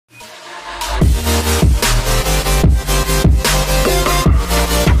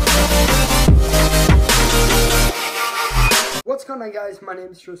on guys, my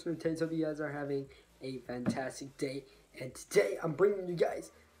name is Tristin. Hope you guys are having a fantastic day, and today I'm bringing you guys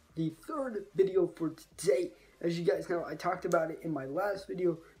the third video for today. As you guys know, I talked about it in my last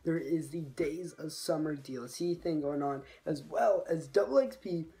video. There is the Days of Summer DLC thing going on, as well as double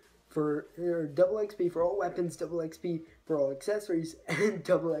XP for all weapons, double XP for all accessories, and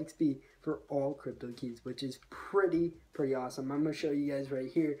double XP for all crypto keys, which is pretty awesome. I'm gonna show you guys right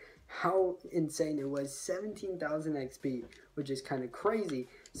here how insane it was. 17,000 XP, which is kind of crazy.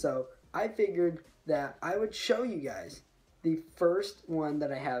 So I figured that I would show you guys the first one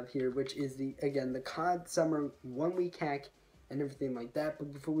that I have here, which is the COD Summer 1 week hack and everything like that.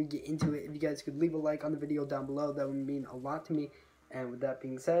 But before we get into it, if you guys could leave a like on the video down below, that would mean a lot to me. And with that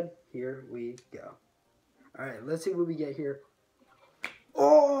being said, here we go. Alright, let's see what we get here.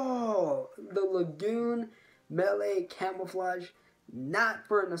 Oh, the Lagoon melee camouflage, not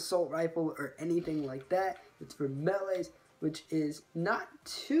for an assault rifle or anything like that. It's for melees, which is not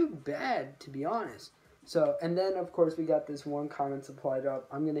too bad, to be honest. So, and then of course we got this one common supply drop.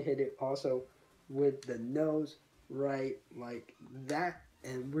 I'm gonna hit it also with the nose right like that,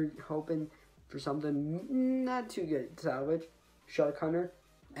 and we're hoping for something not too good. Salvage, Shark Hunter,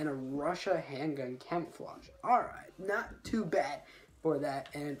 and a Russia handgun camouflage. Alright, not too bad for that.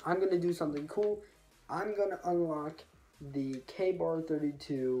 And I'm gonna do something cool. I'm gonna unlock the K-Bar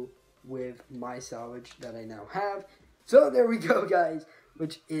 32 with my salvage that I now have. So there we go, guys,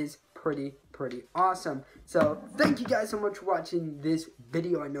 which is pretty awesome. So thank you guys so much for watching this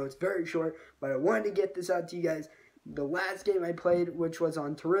video. I know it's very short, but I wanted to get this out to you guys. The last game I played, which was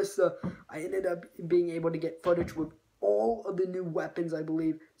on Tristin, I ended up being able to get footage with all of the new weapons, I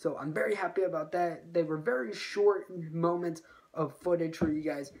believe. So I'm very happy about that. They were very short moments of footage for you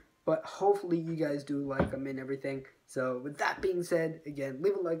guys, but hopefully you guys do like them and everything. So with that being said, again,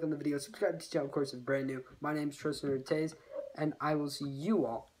 leave a like on the video, subscribe to the channel, of course, if brand new. My name is Tristin, and I will see you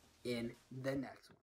all in the next one.